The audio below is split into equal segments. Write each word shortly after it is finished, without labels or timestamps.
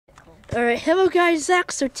Alright, hello guys,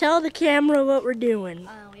 Zach, so tell the camera what we're doing.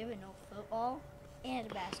 We have a no football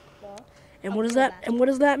and a basketball. And what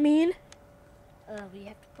does that mean? We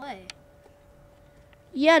have to play.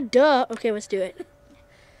 Yeah, duh. Okay, let's do it.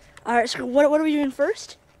 Alright, so what are we doing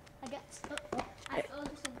first? I got football.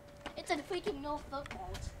 Listen, it's a freaking no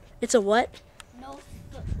football. It's a what? No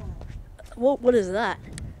football. What is that?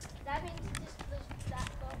 That means just that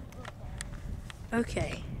football.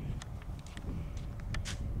 Okay.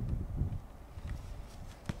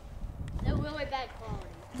 They're really bad quality.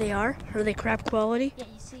 They are? Are they crap quality? Yeah,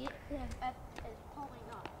 you see it? It's pulling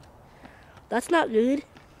up. That's not good.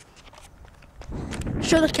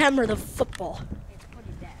 Show the camera the football. It's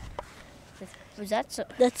pretty bad. Was that so?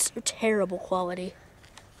 That's terrible quality.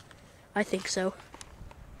 I think so.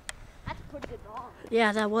 That's a pretty good ball.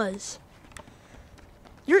 Yeah, that was.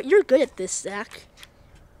 You're good at this, Zach.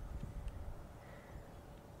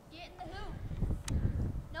 Get in the hoop.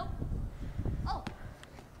 Nope. Oh.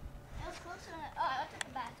 That was closer. I took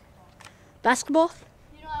the basketball. Basketball?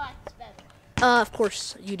 You know I like this better. Of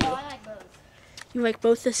course you do. Oh, I like both. You like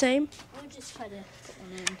both the same? We'll just try to put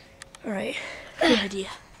one in. Alright, good idea.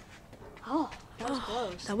 Oh, that was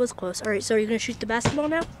close. That was close. Alright, so are you going to shoot the basketball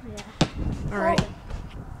now? Yeah. Alright.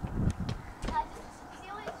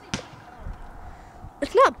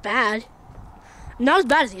 It's not bad. Not as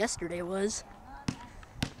bad as yesterday was.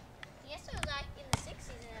 Yesterday was like in the 60s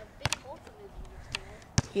and a big Colton movie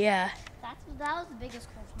yesterday. Yeah. That was the biggest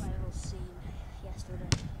Colton I've ever seen yesterday.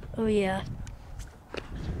 Oh, yeah.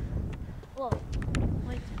 Whoa.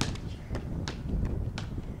 Wait.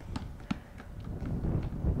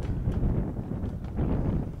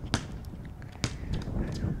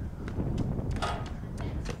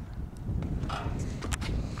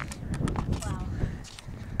 Wow.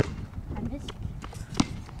 I missed.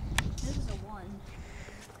 This is a 1.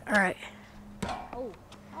 Alright. Oh,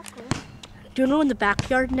 that's cool. Do you know in the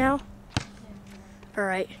backyard now?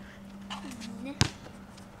 Alright. Bang,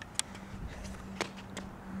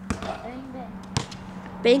 bang.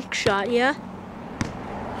 Bank shot, yeah?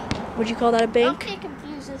 Would you call that a bank? Don't get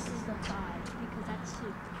confused, this is the 5, because that's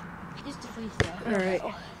 2. Just a free throw. Alright.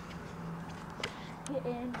 Hit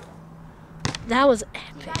in. That was You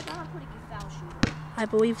epic. guys are a pretty good foul shooter. I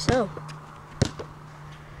believe so.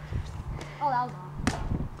 Oh, that was off.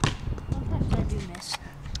 Sometimes I do miss.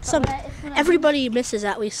 When I Everybody misses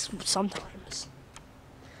at least sometimes.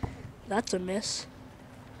 That's a miss.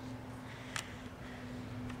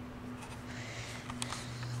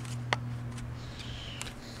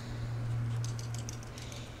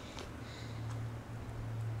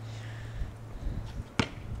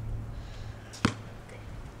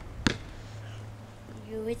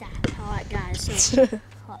 You with that. Alright, guys. So,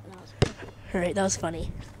 Alright, that was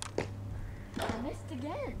funny. I missed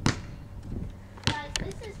again. Guys,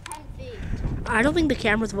 this is 10 feet. I don't think the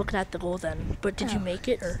camera's looking at the goal then, but did you Oh. make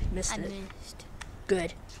it or missed I it? missed.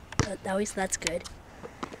 Good. At least that's good.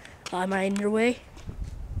 Am I in your way?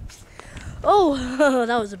 Oh,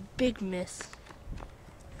 that was a big miss.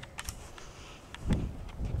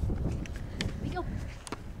 We go.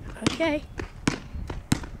 Okay.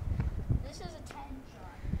 This is a 10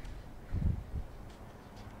 shot.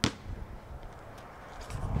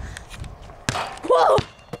 Whoa!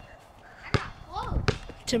 I got close.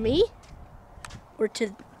 To me? Or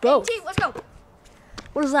to both? 18, let's go.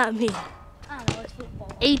 What does that mean? I don't know, it's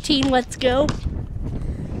football. 18, let's go.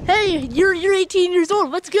 Hey, you're 18 years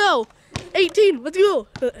old. Let's go. 18, let's go.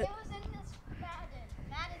 It was in this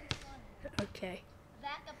Madden's son. Okay.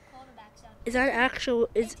 Backup quarterback son. Is that actual?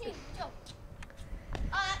 18, go.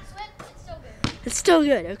 Swim, it's so good. It's still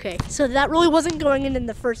good. Okay. So that really wasn't going in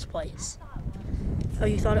the first place. Oh,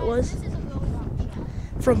 you thought it was? This is a really long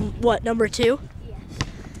shot. From what, number 2? Yes.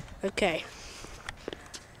 Okay.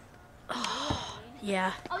 Oh,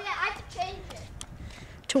 yeah. Oh yeah, I have to change it.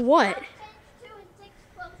 To what? Change 2 and 6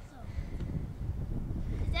 closer.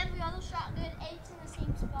 Is every other shot good? 8's in the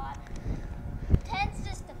same spot. 10's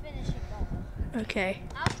just the finishing ball. Okay.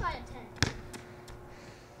 I'll try a 10.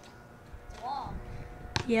 It's long.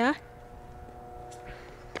 Yeah?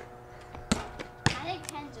 I think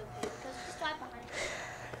 10's okay because it's right behind it.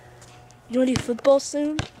 You want to do football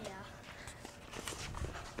soon? Yeah.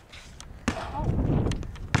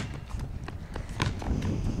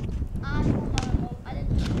 I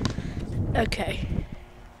didn't. Okay.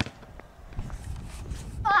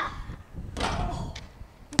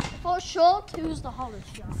 For sure, 2's the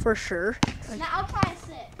hardest shot. For sure. Now I'll try a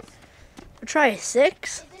 6. Try a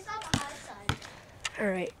 6. Is this on the high side?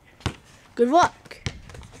 Alright. Good luck.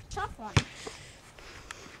 Tough one.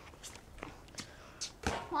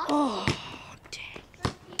 Oh, dang.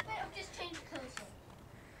 Keep it or just change the cursor?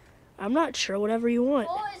 I'm not sure. Whatever you want.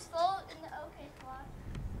 Full is full in the okay spot.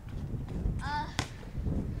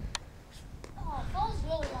 Full's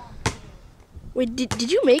really long. Wait,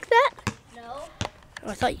 did you make that? No. Oh,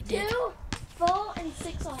 I thought you did. 2, full, and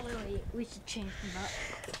 6 all the way. We should change them up.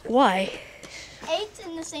 Why? 8's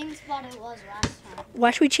in the same spot it was last time. Why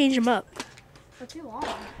should we change them up? For too long.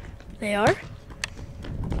 They are?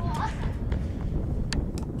 Well, last time.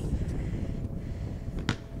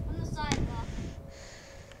 On the sidewalk.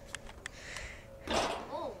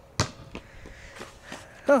 Oh.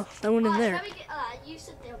 Oh, that one in there. Shall we get, you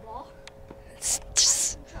sit there, ball. It's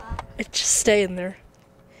just staying there.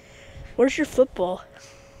 Where's your football?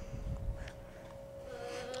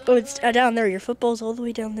 Oh, it's down there. Your football's all the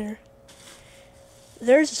way down there.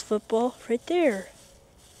 There's his football, right there.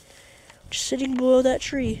 Just sitting below that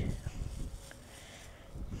tree.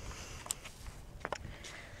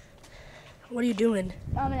 What are you doing?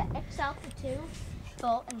 I'm gonna X out the 2,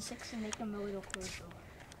 full, and 6 and make them a little closer.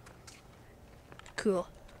 Cool.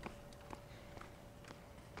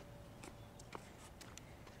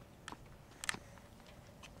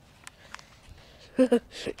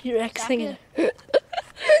 You're Xing it.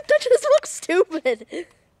 That just looks stupid.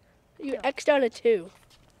 You X'd out a 2.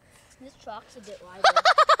 This chalk's a bit wider.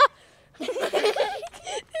 Who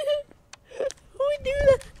would do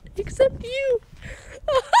that except you?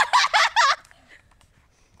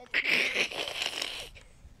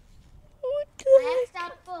 What the I X'd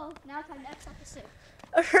out a full. Now it's time to X out the 6.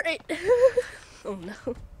 Alright. Oh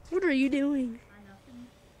no. What are you doing? Nothing.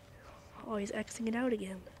 Oh, he's Xing it out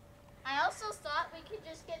again. I also thought we could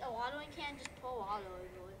just get a watering can and just pour water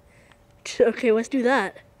over it. Okay, let's do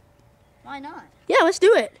that. Why not? Yeah, let's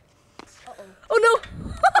do it. Uh-oh. Oh no!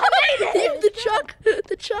 The chuck!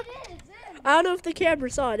 The chuck! It is in. I don't know if the camera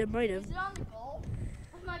saw it. It might have. Is it on the goal?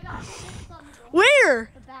 Oh my gosh, it's on the goal. Where?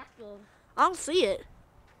 The back goal. I don't see it.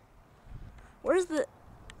 Where's the...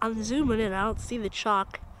 I'm zooming in. I don't see the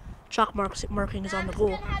chalk. Chalk markings on the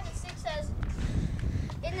goal. I'm just gonna have the 6 as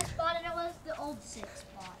in the spot, and it was the old 6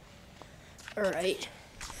 spot. Alright.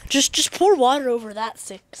 Just pour water over that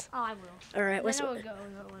 6. Oh, I will. Alright, let's... Then it would go.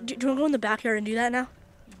 Do you want to go in the backyard and do that now?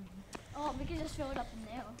 Oh, we can just fill it up in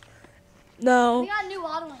there. No. We got a new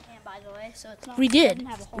watering can, by the way, so it's not. We it did. doesn't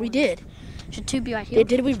have a hole We in did. it. Should 2 be right here?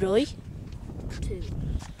 Did we really? 2.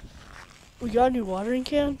 We got a new watering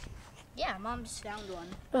can? Yeah, Mom just found one.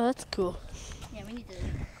 Oh, that's cool. Yeah, we need to.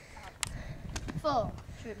 Full.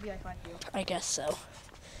 Should it be like right here? I guess so.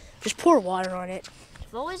 Just pour water on it.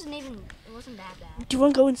 Full isn't even. It wasn't that bad. Do you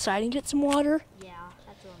want to go inside and get some water? Yeah,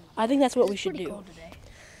 that's what. I think that's what we It's should pretty do. cold today.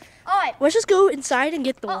 All right. Let's just go inside and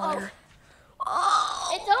get the Uh-oh. water. Oh!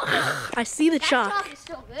 It's over. I see the That chalk. chalk is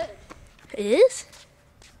still good. It is?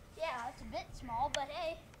 Yeah, it's a bit small, but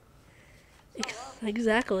hey.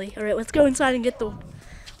 Exactly. All right, let's go inside and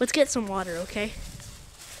let's get some water, okay?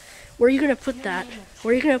 Where are you gonna put that?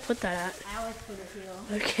 Where are you gonna put that at? I always put it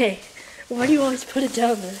here. Okay. Why do you always put it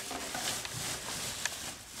down there?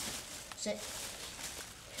 Sit.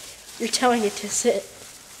 You're telling it to sit.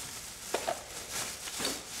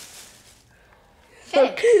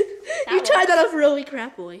 Okay. You tied that up really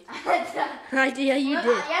crappily. Yeah, Yeah, you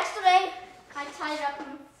did. Yesterday, I tied it up in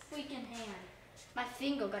my freaking hand. My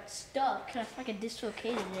finger got stuck and I fucking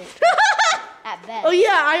dislocated it at bed. Oh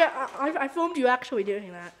yeah, I filmed you actually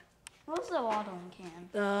doing that. What's the watering can?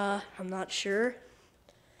 I'm not sure.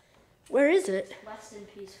 Where is it? Weston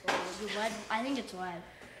Peaceful. Lead, I think it's lead.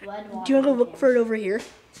 Lead watering Do you want to go look can. for it over here?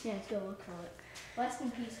 Yeah, let's go look for it.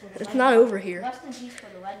 Weston Peaceful. It's not over here. Weston Peaceful,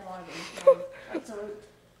 the lead watering can. That's a root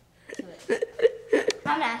to it.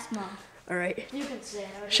 I'm gonna ask Mom. All right. You can say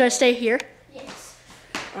it. Should I stay here? Yes.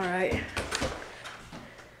 All right.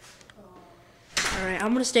 All right,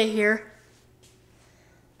 I'm gonna stay here.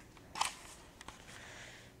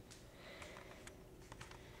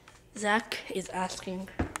 Zach is asking.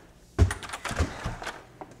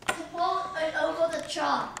 Pull it over the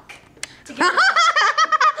chalk.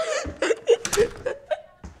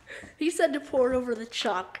 He said to pour it over the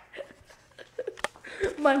chalk.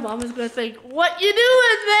 My mom is gonna think, "What you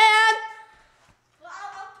doing, man?" Well,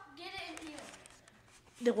 I'll get it in here.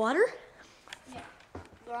 The water? Yeah.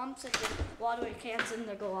 Mom said the watering can's in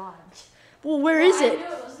the garage. Well, where is I it? knew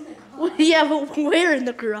it wasn't in the garage. Well, yeah, but where in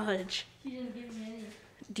the garage? She didn't give me any.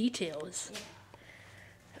 Details. Yeah.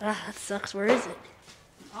 Ah, that sucks. Where is it?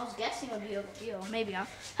 I was guessing it would be over here. Maybe I'll.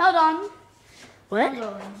 Hold on. I'll What?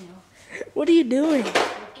 go in here. What are you doing?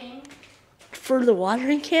 Looking. For the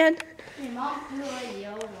watering can? Your mom threw away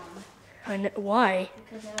the old one I know, why?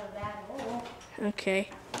 because it had a bad hole. Okay.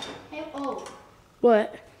 Hey, oh,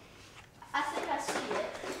 What? I think I see it.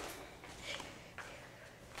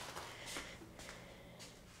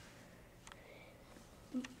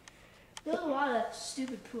 There's a lot of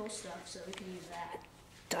stupid pool stuff, so we can use that.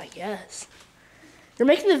 I guess. You're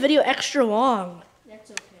making the video extra long.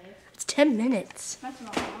 That's okay. It's 10 minutes. That's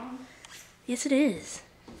not long. Yes, it is.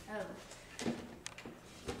 Oh.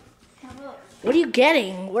 How about? What are you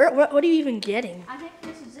getting? What are you even getting? I think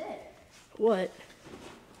this is it. What?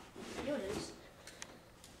 Here it is.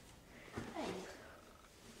 Hey.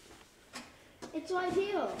 It's right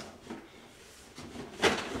here.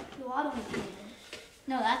 The watering can.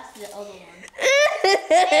 No, that's the other one.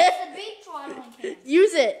 It's the beach watering can.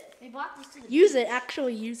 Use it. We bought this to the Use it.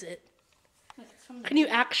 Actually use it. Look, it's from the Can you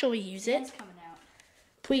actually use it? sand's coming out.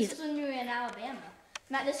 This Please. is when we were in Alabama.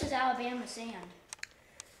 Matt, this is Alabama sand.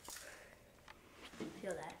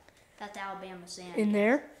 Feel that? That's Alabama sand. In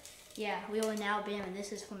there? Yeah, we were in Alabama, and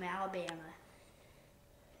this is from Alabama.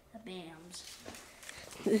 The Bams.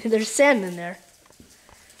 There's sand in there.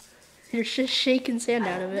 You're just shaking sand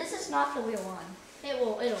out of it. This is not the real one.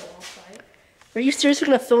 It'll work, right? Are you seriously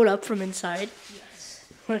gonna fill it up from inside? Yes.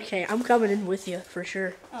 Okay, I'm coming in with you for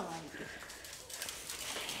sure. Oh,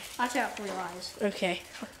 watch out for your eyes. Okay.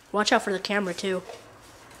 Watch out for the camera too.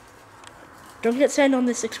 Don't get sand on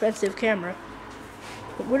this expensive camera.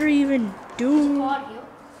 What are you even doing? Pod here.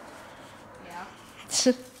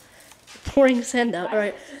 Yeah. Pouring sand out.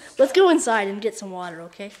 Alright. Let's go inside and get some water,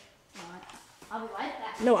 okay? Alright. I'll be right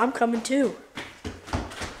back. No, I'm coming too.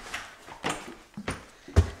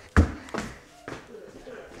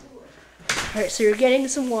 Alright, so you're getting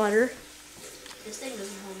some water. This thing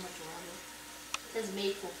doesn't hold much water. It says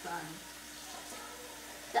made for fun.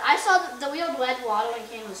 I saw the real lead watering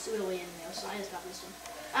can was really in there, so I just got this one.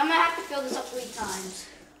 I'm gonna have to fill this up 3 times.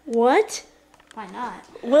 What? Why not?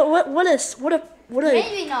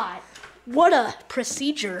 Maybe not. What a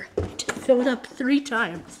procedure to fill it up 3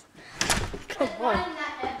 times. Come It's not on. even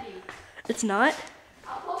that heavy. It's not?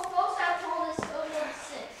 Most I've told this over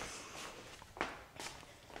 6.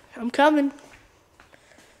 I'm coming.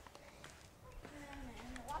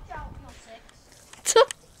 Watch out, feel 6.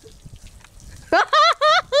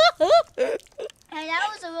 Hey, that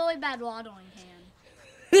was a really bad watering can.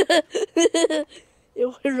 It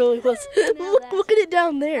really was. Look at it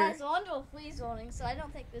down there. It's on to a freeze warning, so I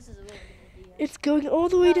don't think this is a really good idea. It's going all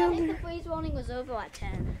the way I down think there. the freeze warning was over at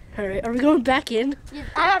 10. Alright, are we going back in?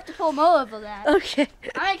 I have to pull more over that. Okay.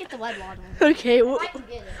 I'm gonna get the red watering. Okay. I can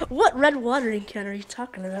get it. What red watering can are you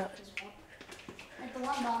talking about? Like the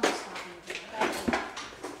one mom was talking about.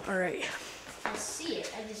 Alright. I see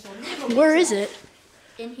it. I just will never. Where is it?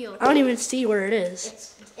 In here. I don't even see where it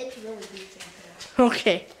is. It's really deep in here.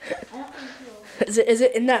 Okay. I don't think you'll. Is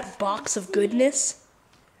it in that box of goodness?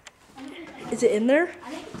 Is it in there? I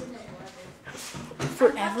think it's in there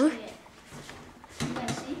Forever? forever. Yeah,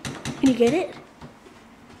 see? Can you get it?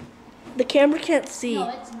 The camera can't see. No,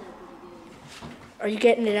 it's in there pretty good. Are you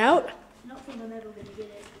getting it out? I don't think I'm ever gonna get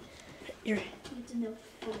it. It's in there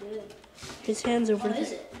for good. His hand's over What there.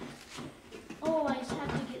 is it? Oh, I just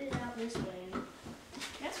have to get it out this way.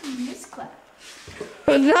 That's from this clap.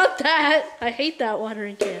 Not that. I hate that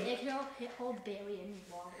watering can. It can hold barely any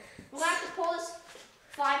water. We'll have to pull this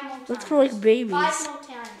 5 more times. That's for like babies. 5 more times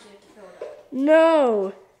you have to fill it up.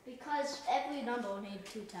 No. Because every number will need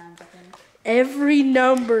 2 times, I think. Every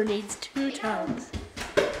number needs 2 times.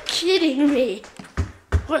 Kidding me.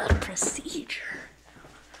 What a procedure.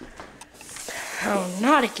 Oh,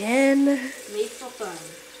 not again. Made for fun.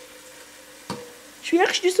 Should we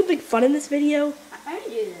actually do something fun in this video? I already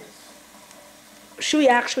do this. Should we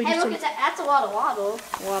actually do Hey, look something? at that. That's a lot of water.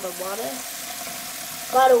 Water.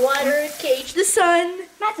 Lot of water, cage the sun.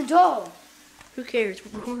 That's a door. Who cares?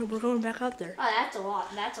 We're going back out there. Oh, that's a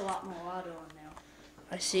lot. That's a lot more water on there.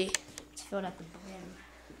 I see. It's filled up the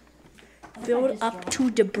brim. Filled up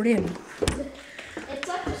to the brim. It's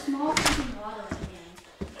like a small drinking water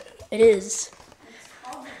can. It is.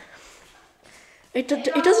 It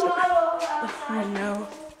doesn't. Oh no.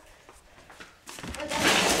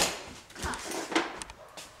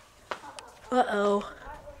 Uh-oh.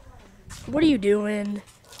 What are you doing?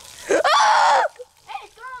 Ah! Hey,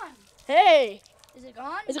 it's gone. Hey! Is it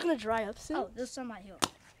gone? Is it gonna dry up soon? Oh, there's some right here.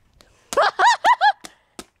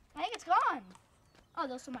 I think it's gone. Oh,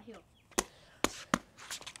 there's some right here.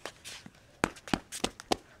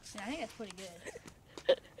 Yeah, I think that's pretty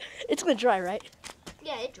good. It's gonna dry, right?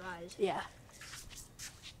 Yeah, it dries. Yeah.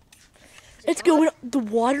 Is it It's gone? going. The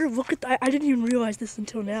water. Look at that. I didn't even realize this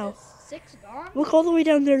until now. 6 gone? Look all the way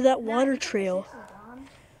down there to that water Matt, trail. 6 is gone.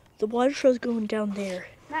 The water trail's going down there.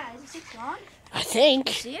 Matt, is it 6 gone? I think.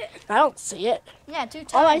 See it? I don't see it. Yeah, 2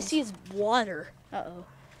 times. All I see is water. Uh-oh.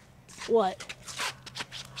 What?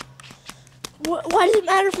 Why does it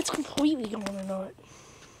matter if it's completely gone or not?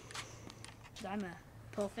 I'm a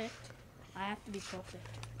perfect. I have to be perfect.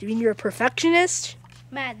 Do you mean you're a perfectionist?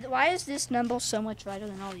 Matt, why is this number so much brighter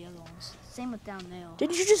than all the other ones? Same with down there.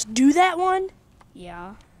 Didn't you just do that one?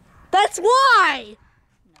 Yeah. That's why!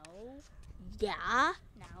 No. Yeah?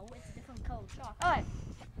 No, it's a different color chalk. Alright.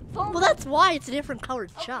 Well, that's why it's a different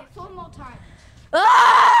colored chalk. Okay, 4 more times.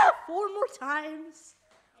 Ah! 4 more times.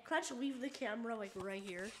 Can I just leave the camera like right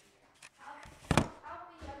here?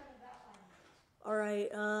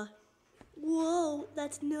 Alright, whoa,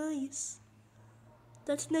 that's nice.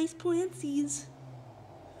 That's nice plantsies.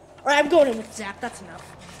 Alright, I'm going in with Zach, that's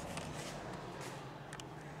enough.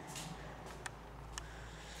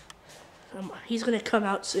 He's gonna come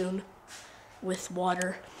out soon with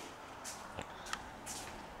water.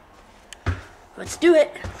 Let's do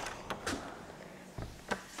it.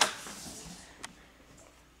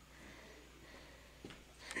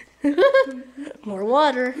 More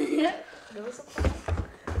water.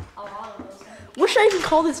 What should I even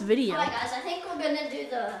call this video? Alright guys, I think we're gonna do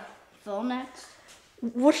the phone next.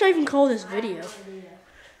 What should I even call this video?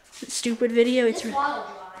 Stupid video? It's This water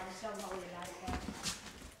dries, don't worry about it.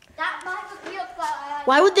 That might look real quiet.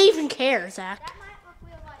 Why would they even care, Zach? That might look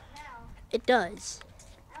real right now. It does.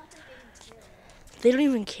 I don't think they even care. They don't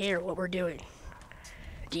even care what we're doing.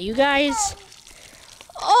 Do you guys?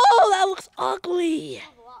 Oh, that looks ugly. I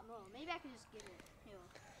have a lot more. Maybe I can just get it. Here.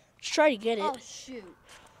 Let's try to get it. Oh shoot.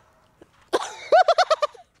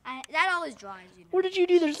 That always dries, you know. What did you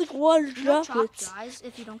do? There's like water You know chalk droplets. dries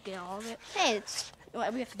if you don't get all of it. Hey, it's we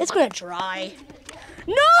have to It's gonna dry.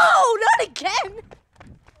 No, not again.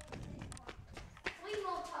 3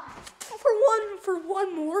 more times. For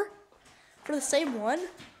one more. For the same one.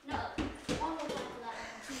 No, 1 more time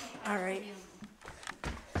for that one. All right.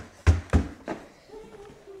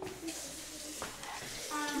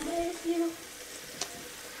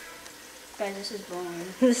 Guys, this is boring.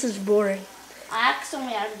 This is boring. I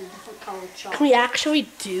accidentally added a different colored chalk. Can we actually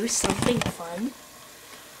do something fun?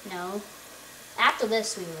 No. After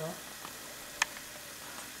this, we will.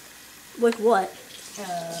 Like what?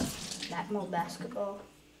 More basketball.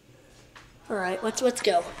 All right, let's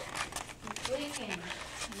go. What do you think?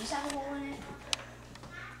 Does this have a hole in it?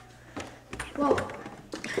 Whoa.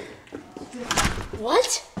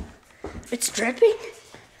 What? It's dripping?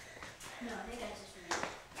 No, I think that's just me.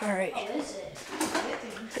 All right. Oh, is it? It's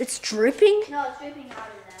dripping. It's dripping? No, it's dripping out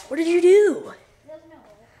of that. What did you do? There's no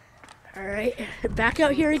hole. All right, back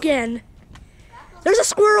out here again. There's a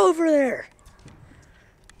squirrel over there.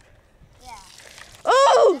 Yeah.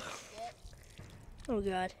 Oh! Get Oh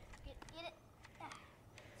God. it.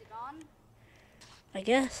 Is it gone? I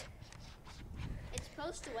guess. It's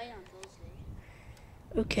supposed to rain on Thursday.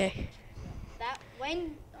 Okay. That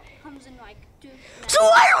rain comes in like 2 minutes. So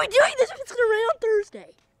why are we doing this if it's gonna rain on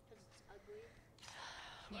Thursday? Because it's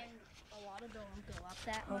ugly. And a lot of them don't go up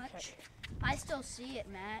that Okay. much. I still see it,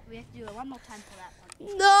 Matt. We have to do it one more time for that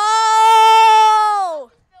one.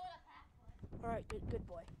 No! All right, good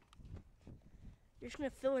boy. You're just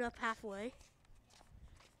gonna fill it up halfway.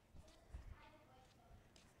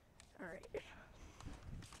 All right.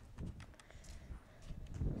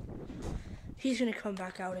 He's gonna come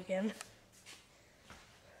back out again.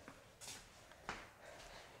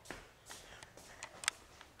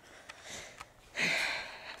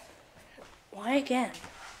 Why again?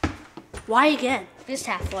 Why again? Just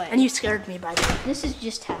halfway. And you scared me by that. This is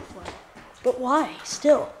just halfway. But why?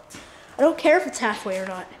 Still. I don't care if it's halfway or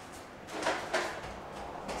not.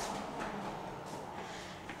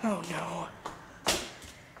 Oh no.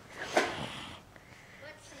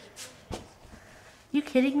 Let's see. You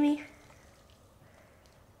kidding me?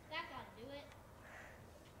 That gotta do it.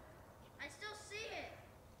 I still see it.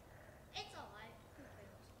 It's alright.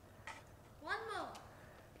 One more.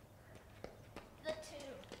 The 2.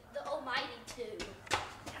 The almighty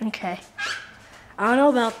 2. Okay. I don't know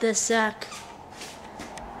about this, Zach.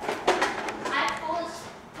 I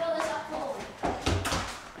fill this up fully.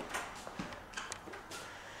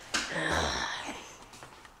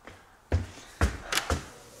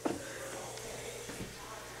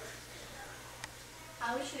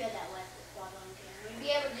 I wish we had that wet water on camera. We'd be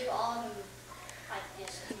able to do all of them like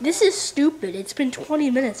this. This is stupid. It's been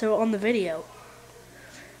 20 minutes on the video.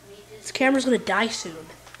 This camera's gonna die soon.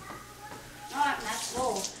 Alright, that's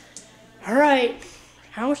full. All right.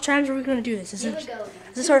 How much times are we gonna do this? Here we go.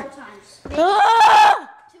 Is this 2 our? more times. Ah!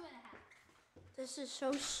 2.5. This is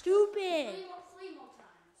so stupid. 3 more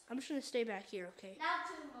times. I'm just gonna stay back here, okay? Now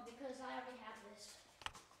 2 more because I already have this.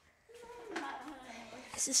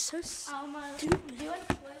 This is so Do stupid. you want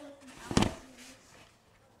to play with me?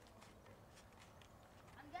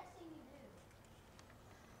 I'm guessing you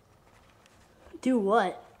do. Do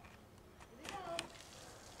what? Here we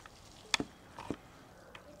go.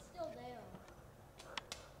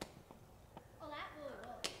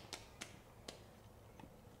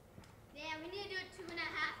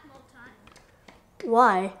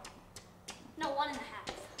 Why? No, 1.5.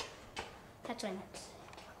 That's what I meant.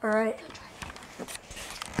 All right.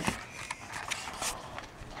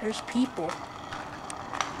 There's people.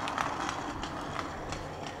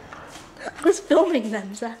 I was filming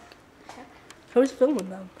them, Zach. I was filming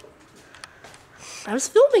them. I was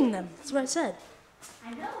filming them. That's what I said.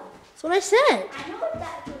 I know. That's what I said. I know what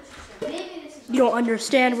that was. Maybe this is. You don't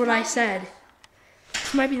understand what I said.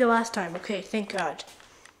 This might be the last time. Okay, thank God.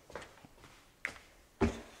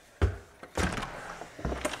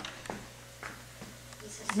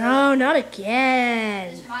 No, not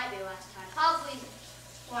again. This might be the last time. Probably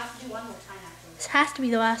we'll have to do one more time after This this. has to be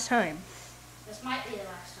the last time. This might be the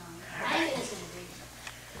last time. I think it is gonna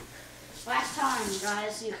be. Last time,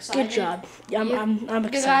 guys. You excited? Good job. Yeah, I'm You guys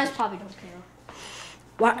excited. probably don't care.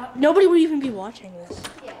 Why? Nobody would even be watching this.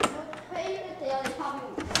 Yeah, but even if they are, they probably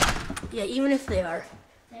won't care. Yeah, even if they are.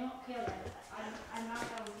 They won't care that I'm not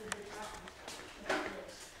going to do the talking.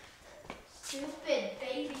 Stupid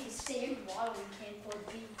baby sand watering can for the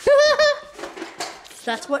beach.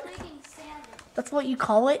 That's what you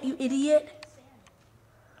call it, you idiot.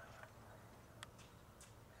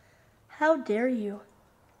 How dare you?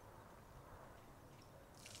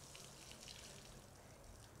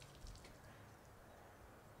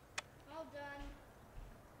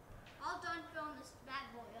 All done filling this bad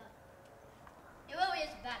boy up. It really is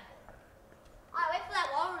a bad boy. Alright, wait for that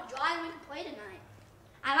water to dry and we can play tonight.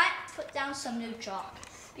 I might put down some new chalk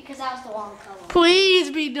because that was the wrong color.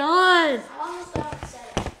 Please be done. I almost don't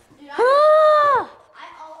set it. Dude, Ah,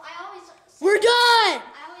 I always set we're done.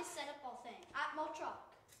 I always set up all things. More chalk.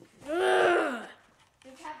 Ugh. We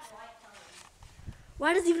have the right color.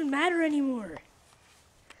 Why does it even matter anymore?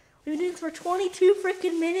 We've been doing this for 22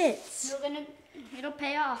 freaking minutes. It'll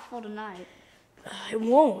pay off for tonight. It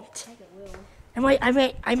won't. I think it will.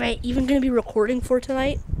 I might even gonna be recording for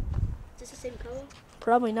tonight. Is this the same color?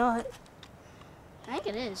 Probably not. I think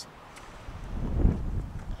it is.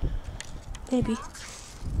 Maybe.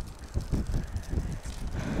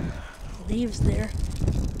 Leaves there.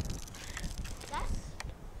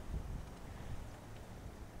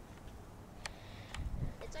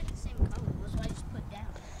 It's like the same color. That's what I just put down.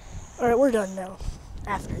 All right, we're done now.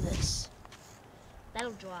 After this.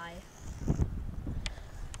 That'll dry.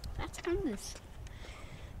 That's kind of this.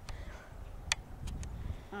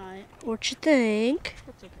 Alright. What you think?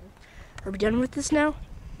 That's okay. Are we done with this now?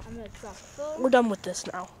 I'm gonna drop full. We're done with this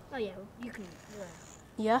now. Oh yeah, you can.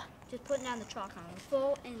 Yeah? Just putting down the chalk on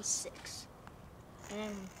full and 6.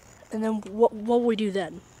 And And then what will we do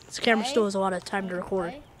then? This camera Okay. still has a lot of time to record.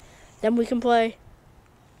 okay. Then we can play.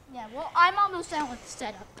 Yeah, well, I'm almost done with the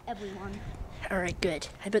setup, everyone. All right, good.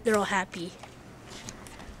 I bet they're all happy.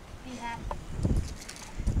 Be happy.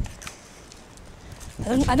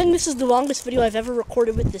 I think this is the longest video I've ever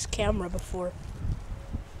recorded with this camera before.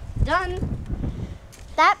 Done.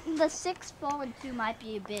 The 6, 4, and 2 might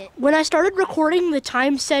be a bit. When I started recording, the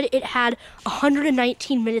time said it had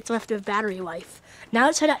 119 minutes left of battery life. Now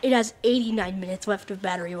it said it has 89 minutes left of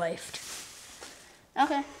battery life.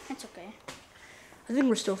 Okay, it's okay. I think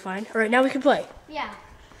we're still fine. All right, now we can play. Yeah.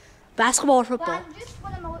 Basketball or But football?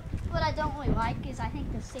 what I don't really like is I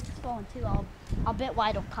think the 6, 4, and 2 are a bit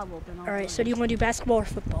wider colored than all. All right, so do you want to do basketball or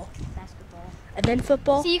football? Basketball. And then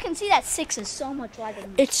football? See, you can see that 6 is so much wider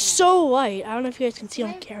than the It's 4. so light. I don't know if you guys can see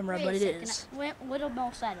on Wait- camera, wait but a it second. is. Little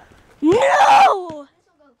more setup. No! This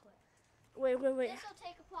will go quick. Wait. This will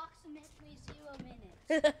take approximately 0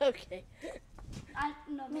 minutes. Okay.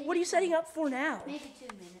 No, maybe What are you setting up for now? Maybe 2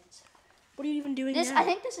 minutes. What are you even doing This, now? I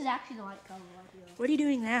think this is actually the right color right here. What are you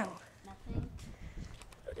doing now? Nothing.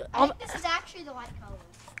 I I'll- think this is actually the right color.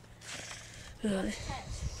 Ugh.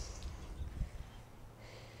 Test.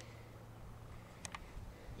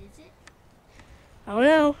 Is it? I don't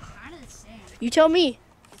know. Kind of the same. You tell me.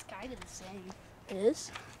 It's kind of the same. It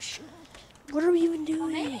is? What are we even Well,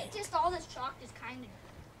 doing? maybe just all this chalk is kind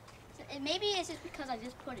of. Maybe it's just because I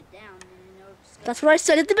just put it down. And you know, just That's what I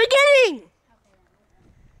said at the beginning.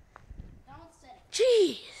 Don't set it.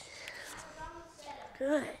 Jeez. Don't set it.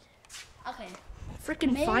 Good. Okay.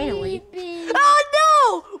 Freaking finally. Maybe. Oh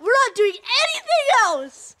no! We're not doing anything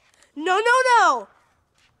else! No.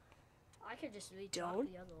 I could just read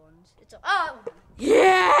Don't. the other ones. It's oh.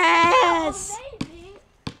 Yes! Oh, maybe.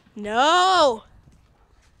 No!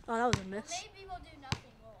 Oh, that was a miss. Maybe we'll do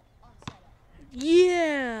nothing on setup.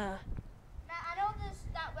 Yeah. Now I know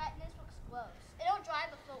that wetness looks gross. It'll dry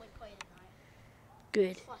before we play tonight.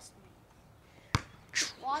 Good. Trust me.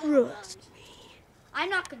 Water will Trust run. me. I'm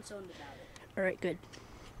not concerned about it. All right, good.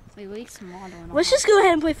 We leak some water in Let's just go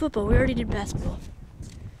ahead and play football. We already did basketball.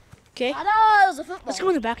 Okay? I know it was a football. Let's go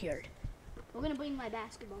in the backyard. We're gonna bring my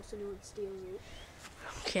basketball so no one steals it.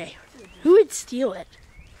 Okay. Who would steal it?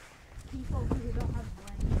 People who don't have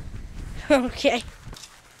brains. Okay.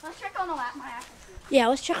 Let's check on my apple tree. Yeah,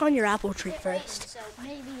 let's check on your apple tree first. So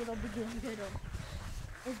maybe it'll be doing good.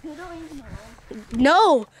 Is good in the world?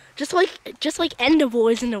 No, just like endable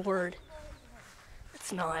isn't a word.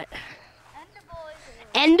 It's not.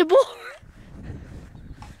 Endable.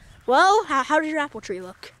 Well, how does your apple tree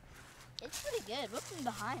look? It's pretty good. Look from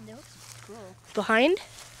behind. It looks cool. Behind?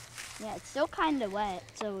 Yeah, it's still kind of wet,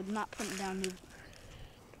 so not putting down new.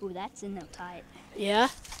 Ooh, that's in there tight. Yeah.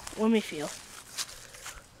 Let me feel.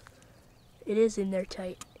 It is in there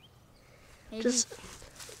tight. Maybe. Just.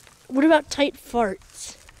 What about tight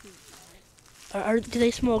farts? Do they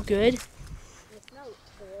smell good? It smells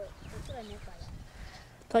good. That's what I meant by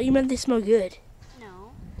that. Thought you meant they smell good.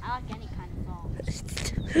 No, I like any kind of salt.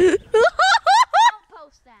 I Don't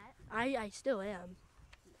post that. still am.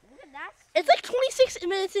 Look at that. It's like 26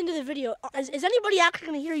 minutes into the video. Is anybody actually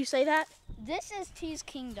gonna hear you say that? This is T's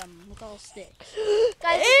Kingdom with all sticks. Ew!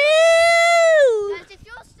 Guys, if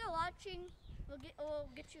you're still watching, we'll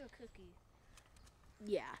get you a cookie.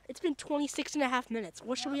 Yeah, it's been 26 and a half minutes.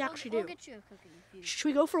 What should we actually We'll do? get you a cookie. Should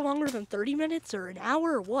we go for longer than 30 minutes or an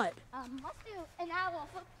hour or what? Let's do an hour.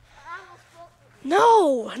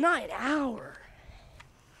 No, not an hour.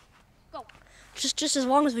 Go. Just as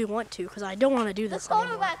long as we want to, because I don't want to do The this anymore.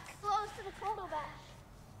 quarterback. Close to the quarterback.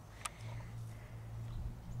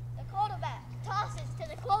 The quarterback. Toss it to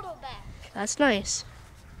the quarterback. That's nice.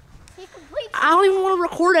 He completes. I don't even want to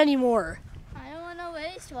record anymore. I don't want to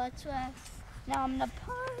waste what's left. Now I'm gonna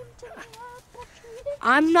punt to the apple tree.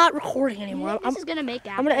 I'm not recording anymore. This is gonna make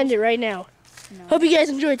apples. I'm gonna end it right now. No. Hope you guys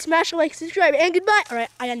enjoyed. Smash a like, subscribe, and goodbye. All right,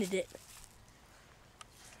 I ended it.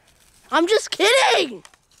 I'm just kidding.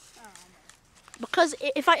 Because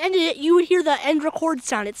if I ended it, you would hear the end record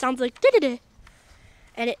sound. It sounds like da-da-da.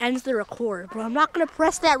 And it ends the record. But I'm not going to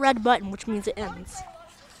press that red button, which means it ends.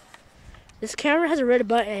 This camera has a red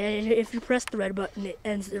button, and if you press the red button, it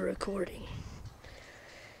ends the recording.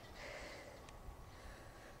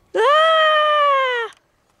 Ah!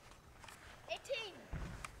 18.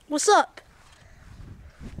 What's up?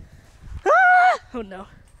 Ah! Oh no.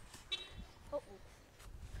 Uh-oh.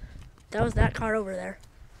 That was that car over there.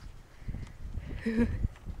 18,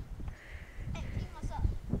 what's up?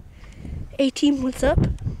 18, what's up?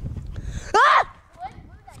 Ah! What?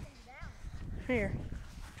 Move that thing down. Here.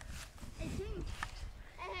 18.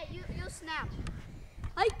 Hey, you snap.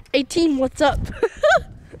 18, what's up?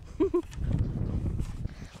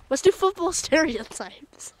 Let's do football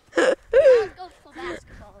stereotypes. Let's go for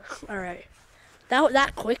basketball. All right.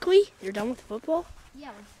 That quickly? You're done with football?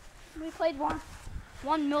 Yeah, we played one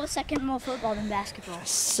millisecond more football than basketball.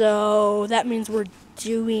 So that means we're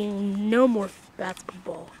doing no more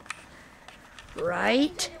basketball,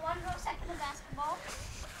 right? 1 millisecond of basketball.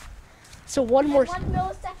 So one more. 1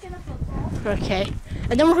 millisecond of football. Okay.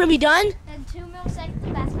 And then we're gonna be done? Then 2 milliseconds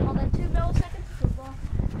of basketball. Then 2 milliseconds of football.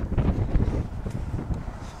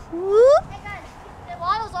 Whoop. Hey guys, the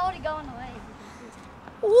water's already going away.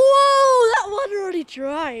 Whoa! That water already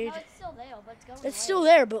dried. No, it's still there, but it's going away. It's still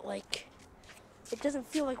there, but like, it doesn't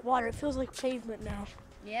feel like water. It feels like pavement now.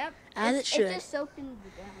 Yep. As it should. It's just soaked into the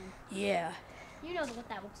ground. Yeah. You know what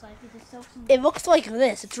that looks like. It just soaks in the It looks like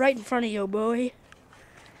this. It's right in front of you, boy.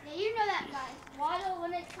 Yeah, you know that, guys. Water,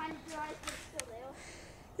 when it kind of dries, but it's still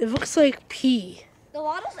there. It looks like pee. The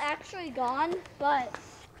water's actually gone, but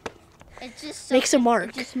it just Makes a mark.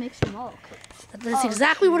 It just makes a mark. That's Oh,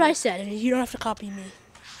 exactly what I said, and you don't have to copy me.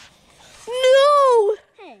 No!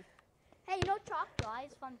 Hey, you know chalk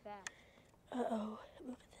dries? Fun fact. Uh-oh.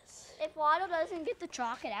 Look at this. If water doesn't get the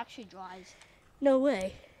chalk, it actually dries. No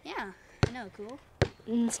way. Yeah, I know, cool.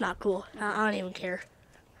 It's not cool. I don't even care.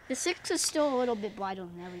 The 6 is still a little bit brighter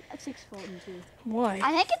than every 6 folding too. Why?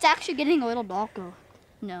 I think it's actually getting a little darker.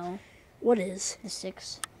 No, What is? the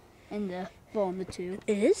 6 and the 2.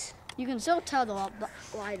 It is? You can still tell they're all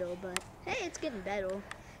lighter, but hey, it's getting better.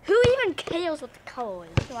 Who even cares what the color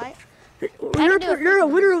is, right? You're a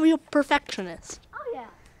literal perfectionist. Oh yeah.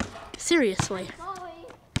 Seriously. Sorry.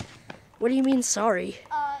 What do you mean, sorry? Is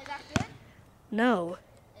that good? No.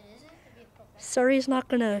 It isn't to be perfect. Sorry is not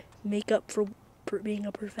gonna make up for being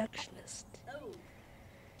a perfectionist. Oh.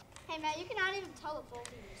 Hey man, you cannot even tell the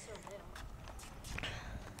folding is so real.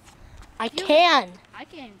 I can. I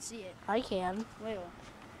can't even see it. I can. Wait.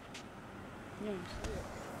 You don't even see it.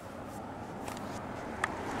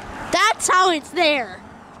 That's how it's there.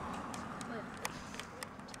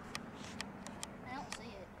 I don't see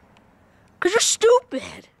it. Because you're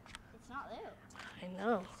stupid. It's not there. I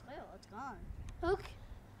know. Well, it's gone. Look,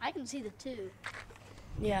 I can see the 2.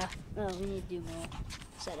 Yeah. Oh, we need to do more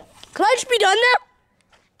setup. Could I just be done now?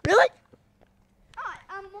 Really? Alright,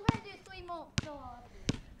 we're gonna do 3 more.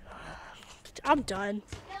 I'm done.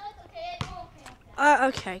 No, it's okay. Okay.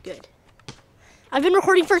 Okay, good. I've been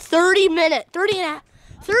recording for 30 minutes. 30 and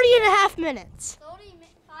a half minutes.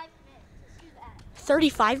 35 minutes. Let's do that.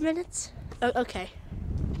 35 minutes? Okay.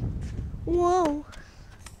 Whoa.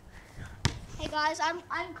 Hey guys, I'm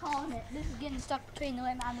calling it. This is getting stuck between the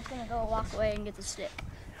limb. I'm just gonna go walk away and get the stick.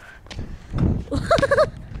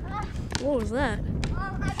 What was that?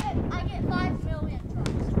 I get 5 million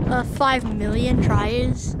tries. 5 million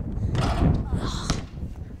tries?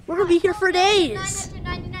 We're gonna be here for days.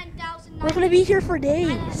 999,000. We're gonna be here for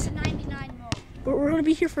days. 999 more. We're gonna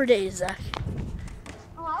be here for days, Zach.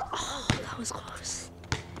 Oh, That was close.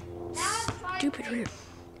 now I'm trying Stupid to rear.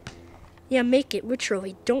 Yeah, make it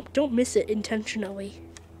literally. Don't miss it intentionally.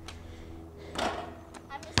 I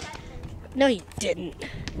missed that thing. No, you didn't.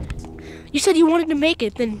 You said you wanted to make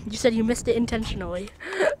it, then you said you missed it intentionally.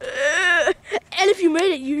 And if you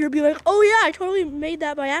made it, you'd be like, oh yeah, I totally made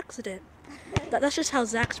that by accident. That's just how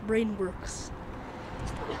Zach's brain works.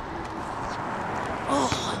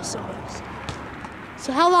 Oh, I'm so close.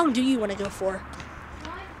 So how long do you want to go for?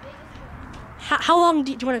 How long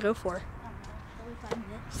do you want to go for? 45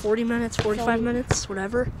 minutes. 40 minutes, 45 minutes,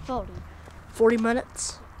 whatever? 40. 40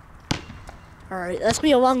 minutes? Alright, that's gonna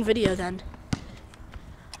be a long video then.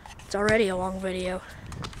 It's already a long video.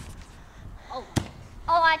 Oh,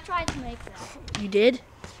 I tried to make that. You did?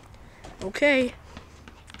 Okay.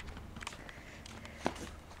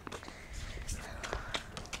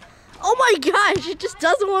 Oh my gosh, it just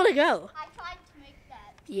doesn't want to go. I tried to make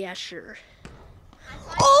that. Yeah, sure. I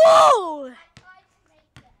tried Oh! to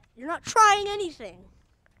make that. You're not trying anything.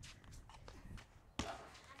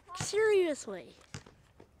 Seriously.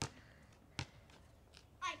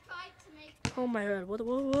 I tried to make that. Oh my god, what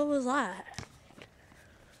was that?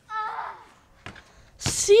 Ah!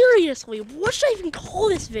 Seriously, what should I even call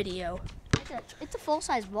this video? It's a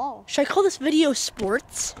full-size ball. Should I call this video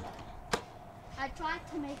sports? I tried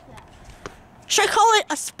to make that. Should I call it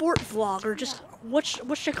a sport vlog or just what should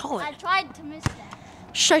I call I it? tried to miss that.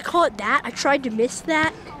 Should I call it that? I tried to miss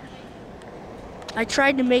that. I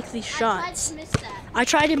tried to make these I tried shots. to miss that. I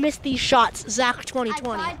tried to miss these shots. Zach I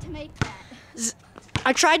 2020. tried to make that.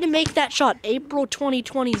 I tried to make that shot. April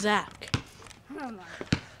 2020 Zach. Oh my.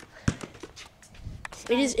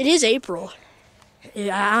 It is April.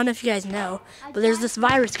 I don't know if you guys know, but there's this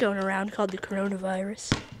virus going around called the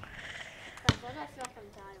coronavirus. Why do I feel like I'm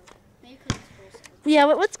dying? Maybe because it's full-size. Yeah,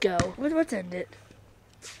 let's go. Let's end it.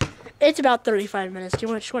 It's about 35 minutes. Do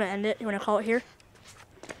you just want to end it? You want to call it here?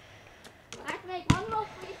 I have to make one more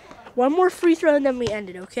free throw. One more free throw and then we end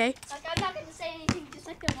it, okay? Like, I'm not going to say anything, just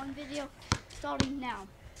like that one video starting now.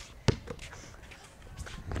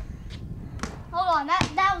 Hold on,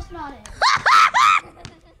 that was not it.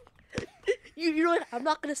 You're like, I'm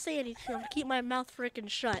not going to say anything. I'm going to keep my mouth freaking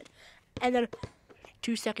shut. And then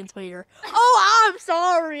 2 seconds later, oh, I'm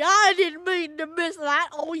sorry. I didn't mean to miss that.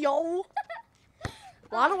 Oh, yo.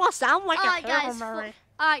 Why do I sound like Alright, a guys. camera?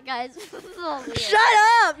 Alright, guys. For real. Shut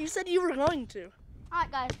up. You said you were going to.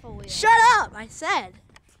 Alright, guys, for real. Shut up, I said.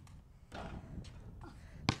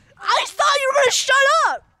 I thought you were going to shut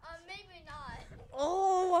up. Maybe not.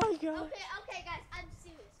 Oh, my God. Okay, guys, I'm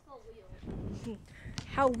serious, for real.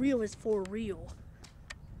 How real is for real?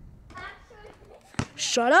 Actually,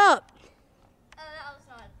 Shut up. that was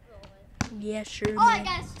not real. Yeah, sure, Alright,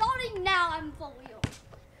 man. guys, starting now, I'm for real.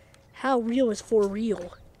 How real is for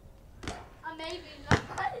real? Maybe not.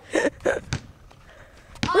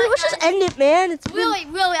 Let's just end it, man. It's been-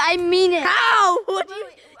 Really, I mean it. How? What do you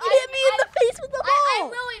Really, hit me in the face with the ball. I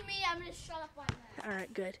really mean I'm going to shut up right now. All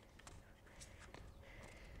right, good.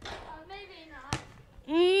 Maybe not.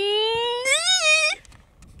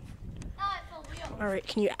 Alright, for real. All right,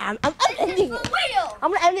 can you? I'm ending For it. real.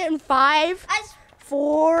 I'm gonna end it in 5, As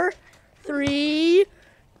 4, 3,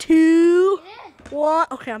 2, it is. 1.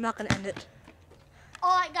 Okay, I'm not gonna end it.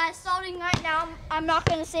 Alright, guys, starting right now. I'm not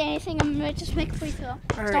going to say anything. I'm going to just make a free throw. All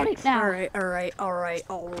Starting right, now. all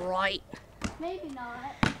right. Maybe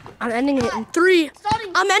not. I'm ending it in 3.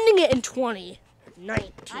 Starting. I'm ending it in 20,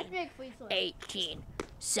 19, I'd make free throw. 18,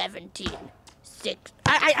 17, 6.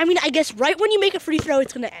 I mean, I guess right when you make a free throw,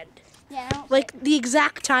 it's gonna end. Yeah, I don't Like the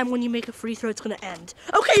exact time when you make a free throw, it's gonna end.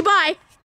 Okay, bye.